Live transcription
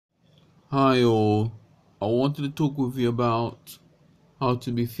Hi all, I wanted to talk with you about how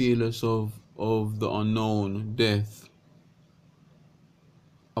to be fearless of the unknown, death.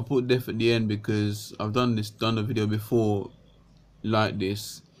 I put death at the end because I've done a video before like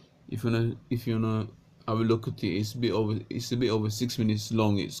this. If you wanna have a look at it, it's a bit over 6 minutes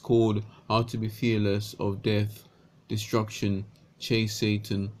long. It's called How to be Fearless of Death, Destruction, Chase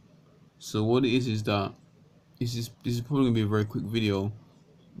Satan. So what it is that this is probably gonna be a very quick video.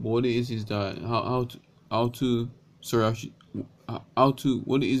 But what it is that how to sorry I should how to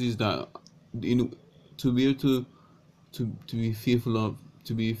what it is that to be able to be fearful of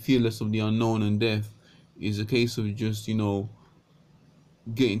to be fearless of the unknown and death is a case of just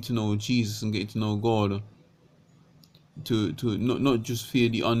getting to know Jesus and getting to know God, to not just fear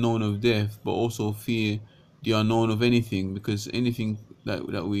the unknown of death but also fear the unknown of anything, because anything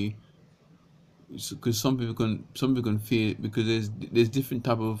that we because some people can fear, because there's different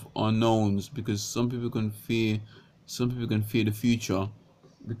type of unknowns, because some people can fear the future,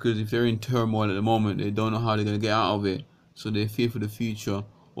 because if they're in turmoil at the moment they don't know how they're going to get out of it, so they fear for the future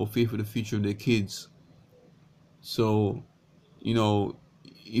or fear for the future of their kids. So you know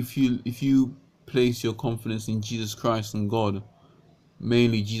if you place your confidence in Jesus Christ and God,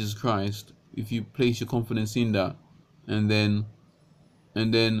 mainly Jesus Christ, if you place your confidence in that, and then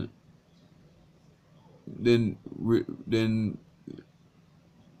and then then then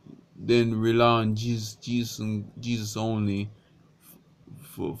then rely on Jesus and Jesus only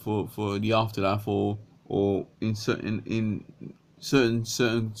for the afterlife, or in certain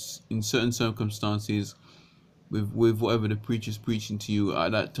circumstances, with whatever the preacher's preaching to you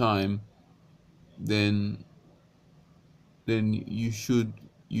at that time, then you shouldn't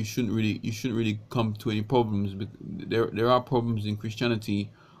really come to any problems. There are problems in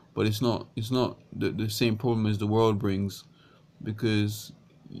Christianity, but it's not the same problem as the world brings, because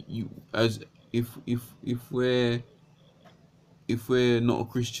you as if we're not a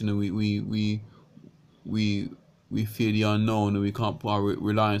Christian, and we we fear the unknown, and we can't put our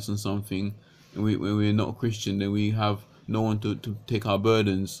reliance on something, and when we're not a Christian, then we have no one to take our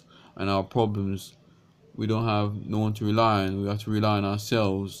burdens and our problems. We don't have no one to rely on. We have to rely on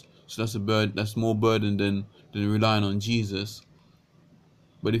ourselves. So that's more burden than relying on Jesus.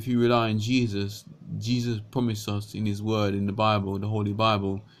 But if you rely on Jesus, Jesus promised us in His Word, in the Bible, the Holy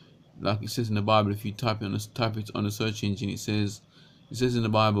Bible, like it says in the Bible. If you type it on a search engine, it says in the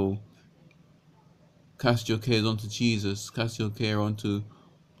Bible, cast your cares onto Jesus, cast your care onto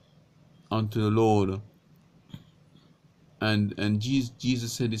the Lord. And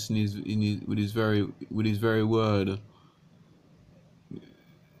Jesus said this with his very word.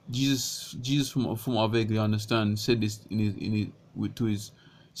 Jesus, from what I vaguely understand, said this in his with to his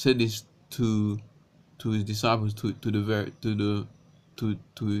said this to his disciples, to the very to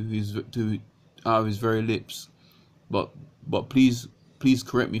his to out of his very lips. But please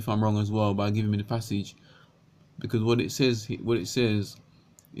correct me if I'm wrong as well by giving me the passage, because it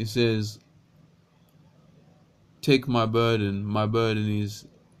says, take my burden. My burden is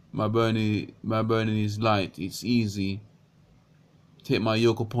light, it's easy. Take my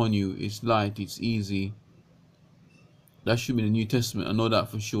yoke upon you, it's light, it's easy. That should be in the New Testament. I know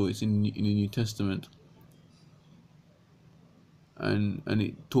that for sure. It's in the New Testament, and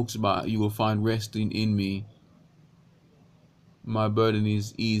it talks about you will find rest in me. My burden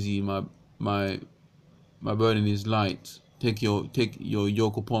is easy. My burden is light. Take your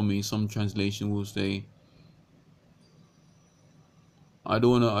yoke upon me. Some translation will say. I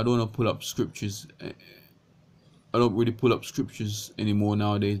don't wanna pull up scriptures. I don't really pull up scriptures anymore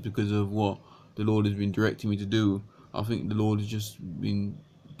nowadays, because of what the Lord has been directing me to do. I think the Lord has just been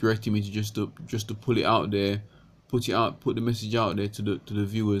directing me to just to put it out there, put the message out there to the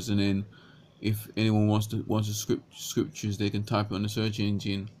viewers, and then if anyone wants to scriptures, they can type it on the search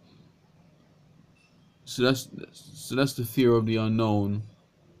engine. So that's the fear of the unknown.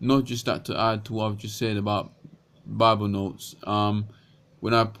 Not just that, to add to what I've just said about Bible notes.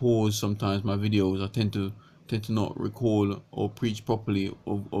 When I pause sometimes my videos, I tend to not recall or preach properly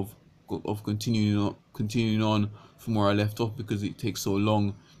of continuing on from where I left off, because it takes so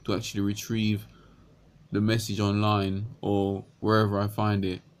long to actually retrieve the message online or wherever I find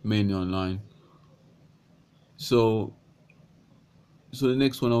it, mainly online. So the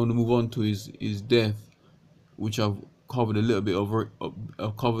next one I want to move on to is death, which I've covered a little bit of it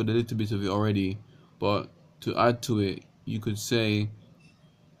already. But to add to it, you could say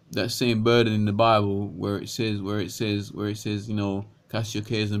that same burden in the Bible, where it says, cast your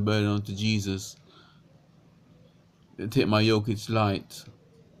cares and burden onto Jesus. Take my yoke, it's light.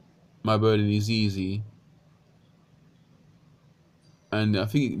 My burden is easy. And I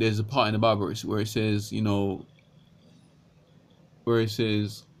think there's a part in the Bible where it says, you know, where it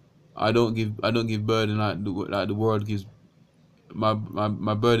says, I don't give burden like the world gives. My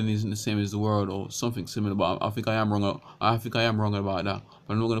burden isn't the same as the world, or something similar. But I think I am wrong. I think I am wrong about that.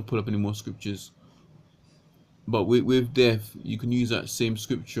 But I'm not going to pull up any more scriptures. But with death, you can use that same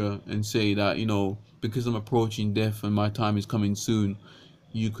scripture and say that, you know, because I'm approaching death and my time is coming soon,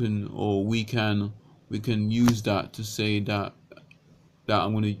 you can, or we can use that to say that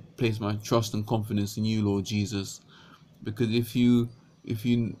I'm going to place my trust and confidence in you, Lord Jesus. Because if you if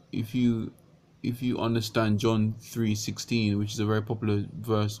you if you understand John 3:16, which is a very popular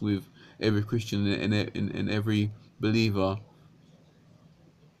verse with every Christian and every believer,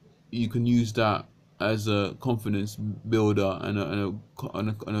 you can use that as a confidence builder and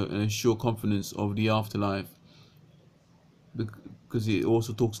a sure confidence of the afterlife, because it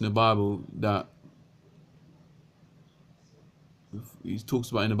also talks in the Bible that it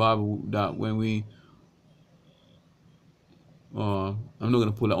talks about in the Bible that when we I'm not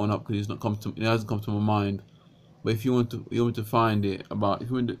gonna pull that one up because it hasn't come to my mind. But if you want to find it about if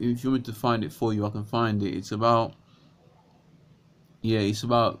you want to find it for you, I can find it. It's about, yeah, it's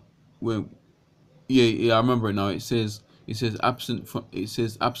about when, yeah, I remember it now. It says absent from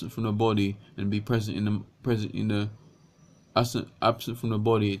the body and be present in the absent from the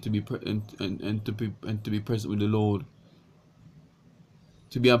body to be and to be present with the Lord.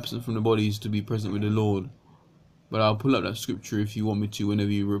 To be absent from the body is to be present with the Lord. But I'll pull up that scripture if you want me to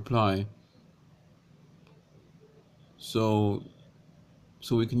whenever you reply. So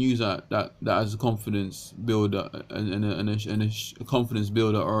we can use that as a confidence builder and a confidence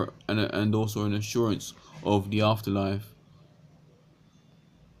builder, or and also an assurance of the afterlife.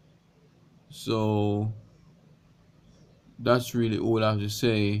 So that's really all I have to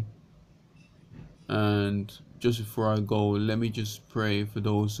say. And just before I go, let me just pray for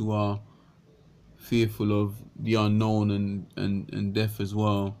those who are fearful of the unknown and death as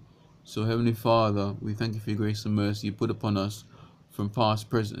well. So Heavenly Father, we thank you for your grace and mercy you put upon us from past,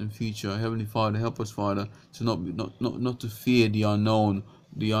 present and future. Heavenly Father, help us, Father, to not to fear the unknown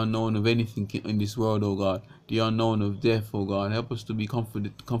of anything in this world, oh God, the unknown of death, oh God. Help us to be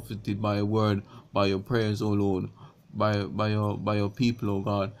comforted by your word, by your prayers, oh Lord, by your people, oh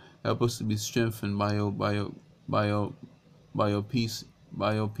God. Help us to be strengthened by your by your peace,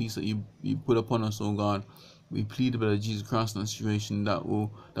 that you put upon us, oh God. We plead the blood of Jesus Christ in that situation that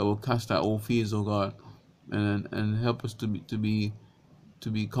will cast out all fears, oh God, and help us to be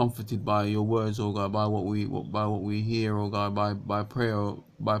comforted by your words, oh God, by what we hear, oh God, by prayer,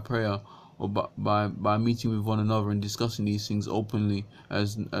 or by meeting with one another and discussing these things openly,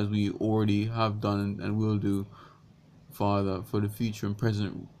 as we already have done and will do, Father, for the future and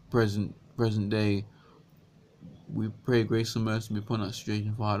present day. We pray grace and mercy be upon that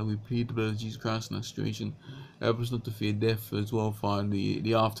situation, Father. We plead the blood of Jesus Christ in that situation. Help us not to fear death as well, Father,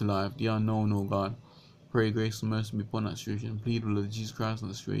 the afterlife, the unknown, oh God. Pray grace and mercy be upon that situation. Plead the blood of Jesus Christ in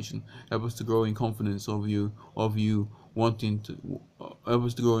that situation. Help us to grow in confidence of you wanting to help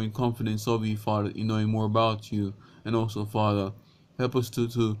us to grow in confidence of you, Father, in knowing more about you. And also, Father, help us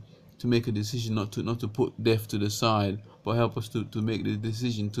to make a decision not to put death to the side, but help us to make the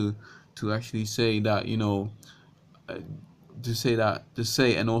decision to actually say that, you know, to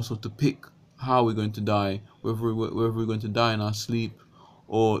say and also to pick how we're going to die, whether we're going to die in our sleep,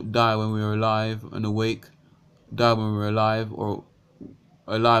 or die when we're alive and awake, die when we're alive, or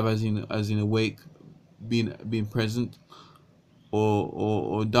alive as in awake, being present,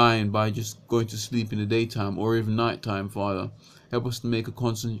 or dying by just going to sleep in the daytime or even nighttime, Father. Help us to make a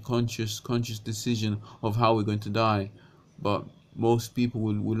conscious decision of how we're going to die. But most people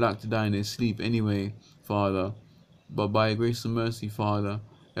would like to die in their sleep anyway, Father. But by your grace and mercy, Father,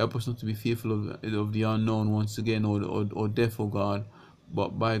 help us not to be fearful of the unknown once again, or death, O God.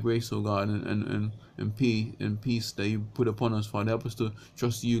 But by grace, O God, and peace that you put upon us, Father, help us to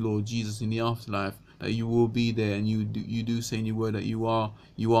trust you, Lord Jesus, in the afterlife, that you will be there, and you do say in your word that you are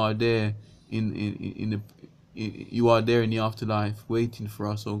there you are there in the afterlife, waiting for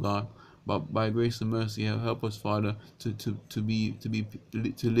us, O God. But by grace and mercy, help us, Father, to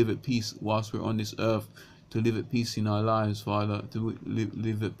live at peace whilst we're on this earth, to live at peace in our lives, Father, to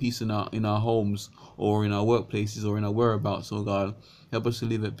live at peace in our homes, or in our workplaces, or in our whereabouts, oh God. Help us to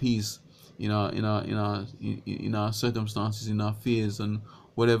live at peace in our circumstances, in our fears, and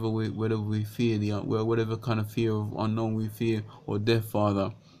whatever we fear, whatever kind of fear of unknown we fear, or death,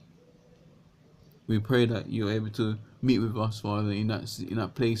 Father. We pray that you're able to meet with us, Father, in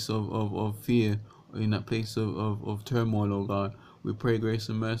that place of fear, in that place of turmoil, oh God. We pray grace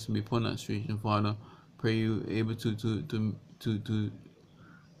and mercy be upon that situation, Father. Pray you able to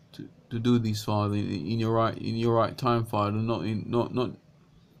to do this, Father, in your right time, Father, not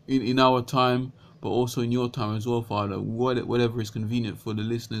in our time, but also in your time as well, Father. Whatever is convenient for the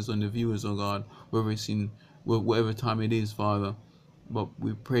listeners and the viewers, oh God, whether it's in whatever time it is, Father. But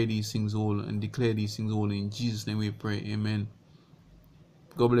we pray these things all and declare these things all in Jesus' name we pray. Amen.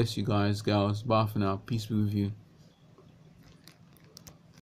 God bless you guys, gals. Bye for now. Peace be with you.